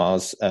your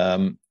cars.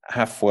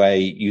 Halfway,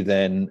 you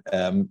then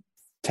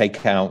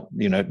take out,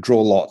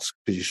 draw lots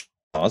because you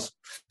cars,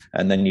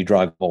 and then you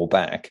drive all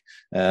back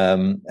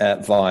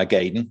via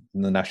Gaydon,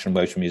 the National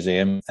Motor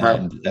Museum,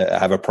 and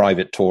have a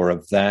private tour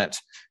of that.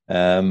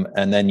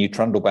 And then you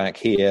trundle back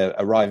here,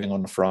 arriving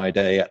on a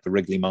Friday at the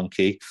Wrigley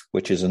Monkey,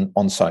 which is an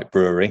on-site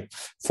brewery,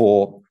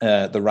 for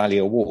the Rally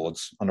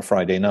Awards on a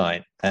Friday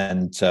night.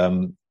 And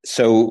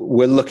so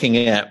we're looking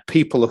at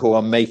people who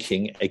are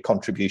making a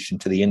contribution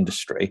to the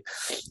industry,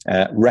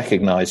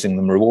 recognizing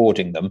them,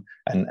 rewarding them,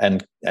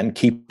 and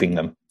keeping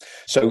them.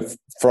 So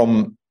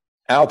from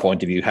our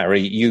point of view, Harry,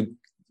 you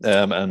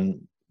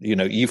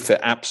you fit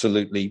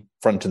absolutely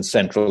front and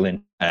central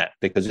in that,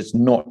 because it's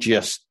not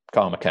just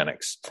car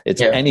mechanics.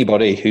 It's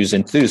anybody who's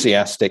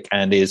enthusiastic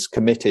and is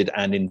committed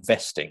and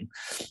investing,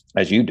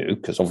 as you do,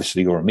 because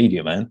obviously you're a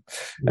media man.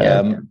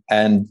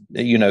 And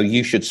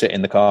you should sit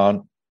in the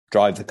car,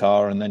 drive the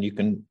car, and then you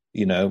can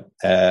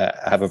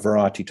have a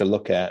variety to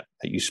look at.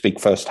 You speak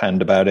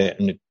firsthand about it,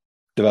 and it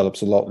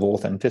develops a lot of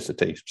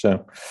authenticity.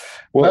 So,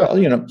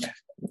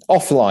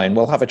 offline,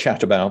 we'll have a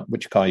chat about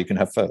which car you can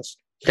have first.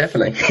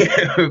 Definitely.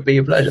 It would be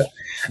a pleasure.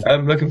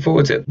 Looking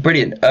forward to it.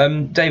 Brilliant.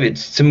 David,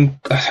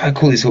 I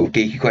call these sort of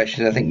geeky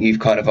questions. I think you've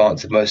kind of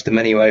answered most of them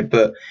anyway,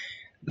 but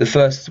the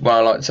first one I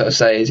like to sort of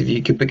say is, if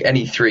you could pick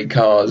any 3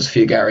 cars for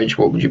your garage,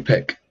 what would you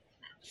pick?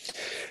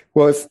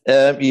 Well,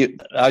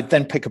 I'd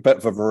then pick a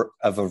bit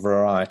of a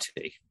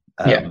variety.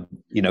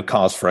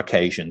 Cars for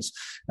occasions.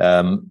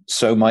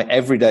 So my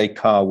everyday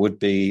car would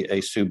be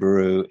a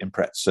Subaru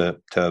Impreza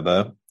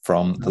Turbo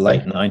from the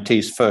late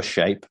 90s, first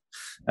shape,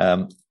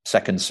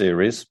 second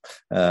series.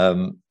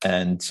 And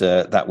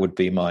that would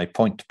be my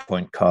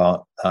point-to-point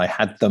car. I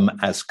had them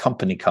as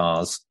company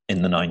cars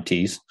in the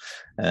 90s,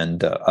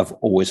 and I've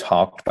always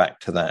harked back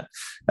to that.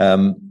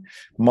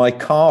 My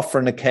car for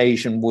an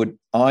occasion would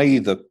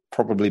either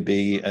probably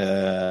be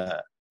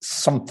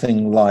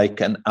something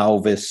like an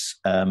Alvis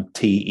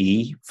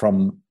TE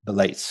from the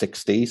late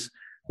 60s,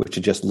 which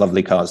are just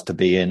lovely cars to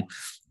be in,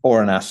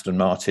 or an Aston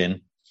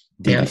Martin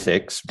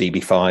DB6,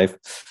 DB5,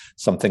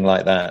 something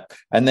like that.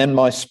 And then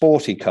my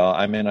sporty car,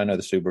 I know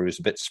the Subaru is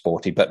a bit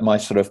sporty, but my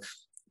sort of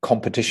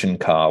competition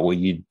car where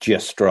you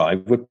just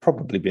drive would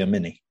probably be a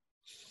Mini.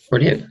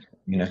 Brilliant.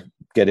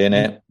 Get in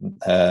it,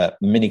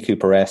 Mini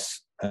Cooper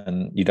S,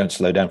 and you don't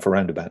slow down for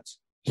roundabouts.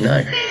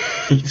 No.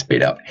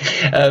 speed up.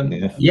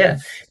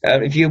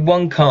 If you had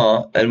one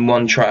car and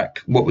one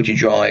track, what would you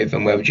drive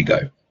and where would you go?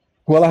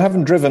 Well, I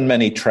haven't driven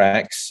many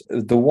tracks.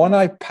 The one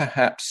I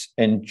perhaps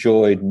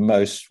enjoyed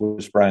most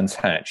was Brands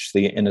Hatch,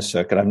 the inner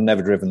circuit. I've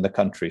never driven the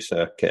country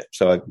circuit,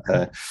 so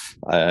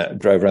I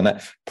drove around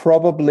that.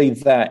 Probably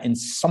that in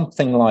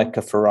something like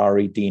a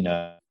Ferrari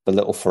Dino, the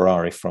little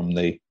Ferrari from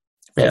the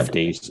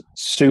 50s.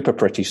 Super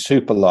pretty,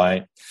 super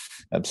light,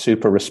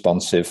 super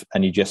responsive,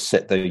 and you just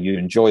sit there, you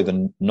enjoy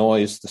the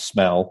noise, the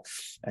smell,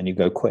 and you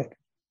go quick.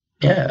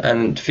 Yeah,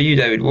 and for you,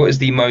 David, what is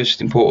the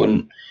most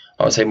important,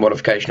 I would say,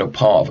 modification or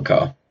part of a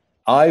car?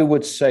 I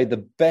would say the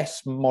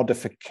best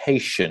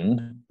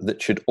modification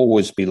that should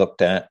always be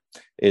looked at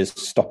is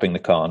stopping the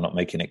car, not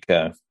making it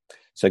go.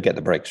 So get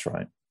the brakes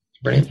right.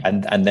 Brilliant.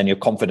 And then your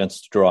confidence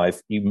to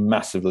drive, you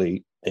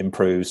massively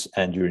improves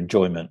and your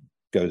enjoyment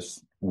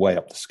goes way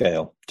up the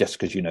scale just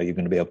because you know you're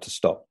going to be able to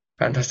stop.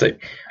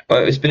 Fantastic.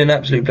 Well, it's been an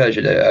absolute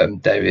pleasure,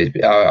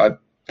 David. I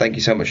thank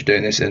you so much for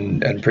doing this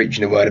and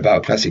preaching the word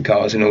about classic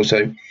cars and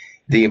also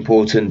the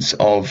importance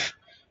of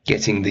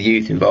getting the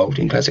youth involved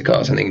in classic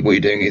cars. I think what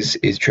you're doing is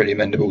truly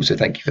commendable, so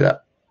thank you for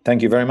that.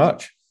 Thank you very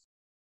much.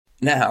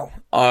 Now,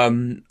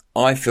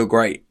 I feel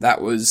great.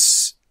 That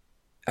was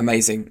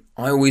amazing.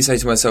 I always say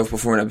to myself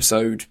before an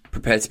episode,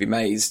 prepare to be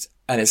amazed,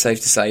 and it's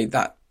safe to say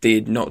that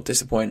did not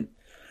disappoint.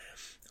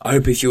 I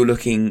hope if you're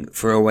looking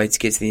for a way to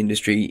get to the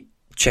industry,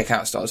 check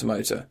out Starter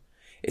Motor.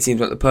 It seems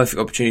like the perfect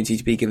opportunity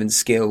to be given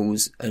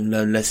skills and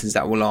learn lessons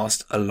that will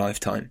last a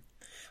lifetime.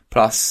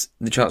 Plus,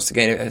 the chance to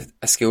gain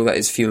a skill that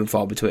is few and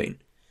far between.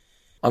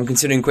 I'm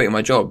considering quitting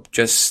my job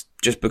just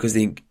because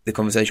the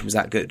conversation was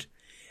that good.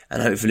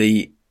 And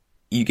hopefully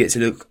you get to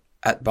look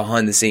at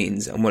behind the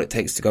scenes and what it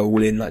takes to go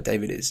all in like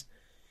David is.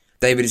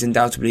 David is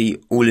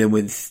undoubtedly all in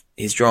with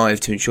his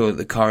drive to ensure that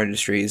the car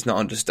industry is not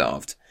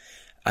understaffed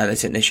and the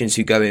technicians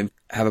who go in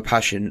have a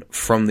passion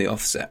from the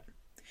offset.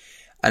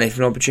 And if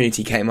an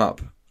opportunity came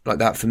up like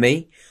that for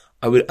me,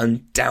 I would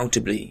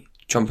undoubtedly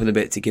jump on the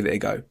bit to give it a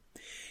go.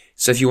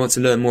 So if you want to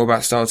learn more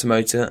about Starter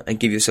Motor and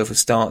give yourself a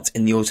start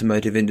in the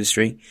automotive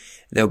industry,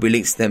 there'll be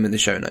links to them in the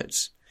show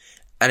notes.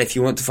 And if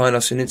you want to find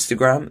us on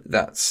Instagram,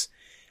 that's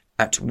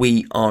at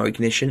We Are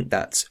Ignition.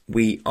 That's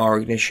We Are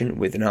Ignition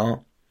with an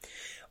R.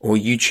 Or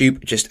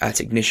YouTube, just at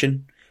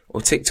Ignition.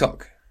 Or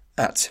TikTok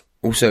at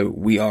also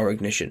We Are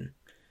Ignition.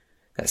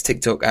 That's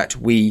TikTok at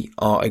We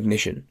Are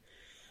Ignition.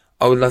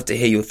 I would love to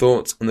hear your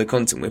thoughts on the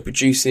content we're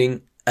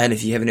producing and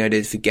if you have any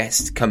ideas for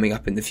guests coming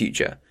up in the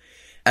future.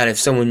 And if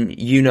someone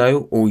you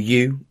know or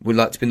you would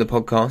like to be in the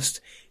podcast,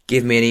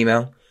 give me an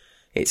email.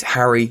 It's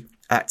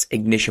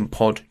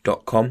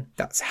harry@ignitionpod.com.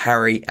 That's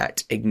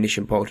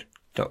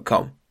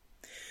harry@ignitionpod.com.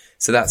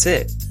 So that's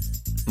it.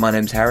 My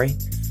name's Harry,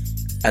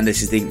 and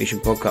this is the Ignition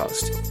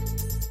Podcast.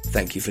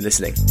 Thank you for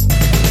listening.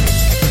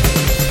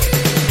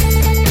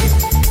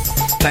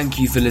 Thank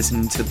you for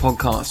listening to the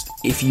podcast.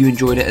 If you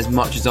enjoyed it as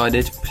much as I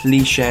did,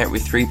 please share it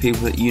with 3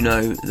 people that you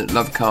know that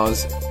love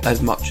cars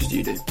as much as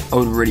you do. I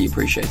would really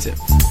appreciate it.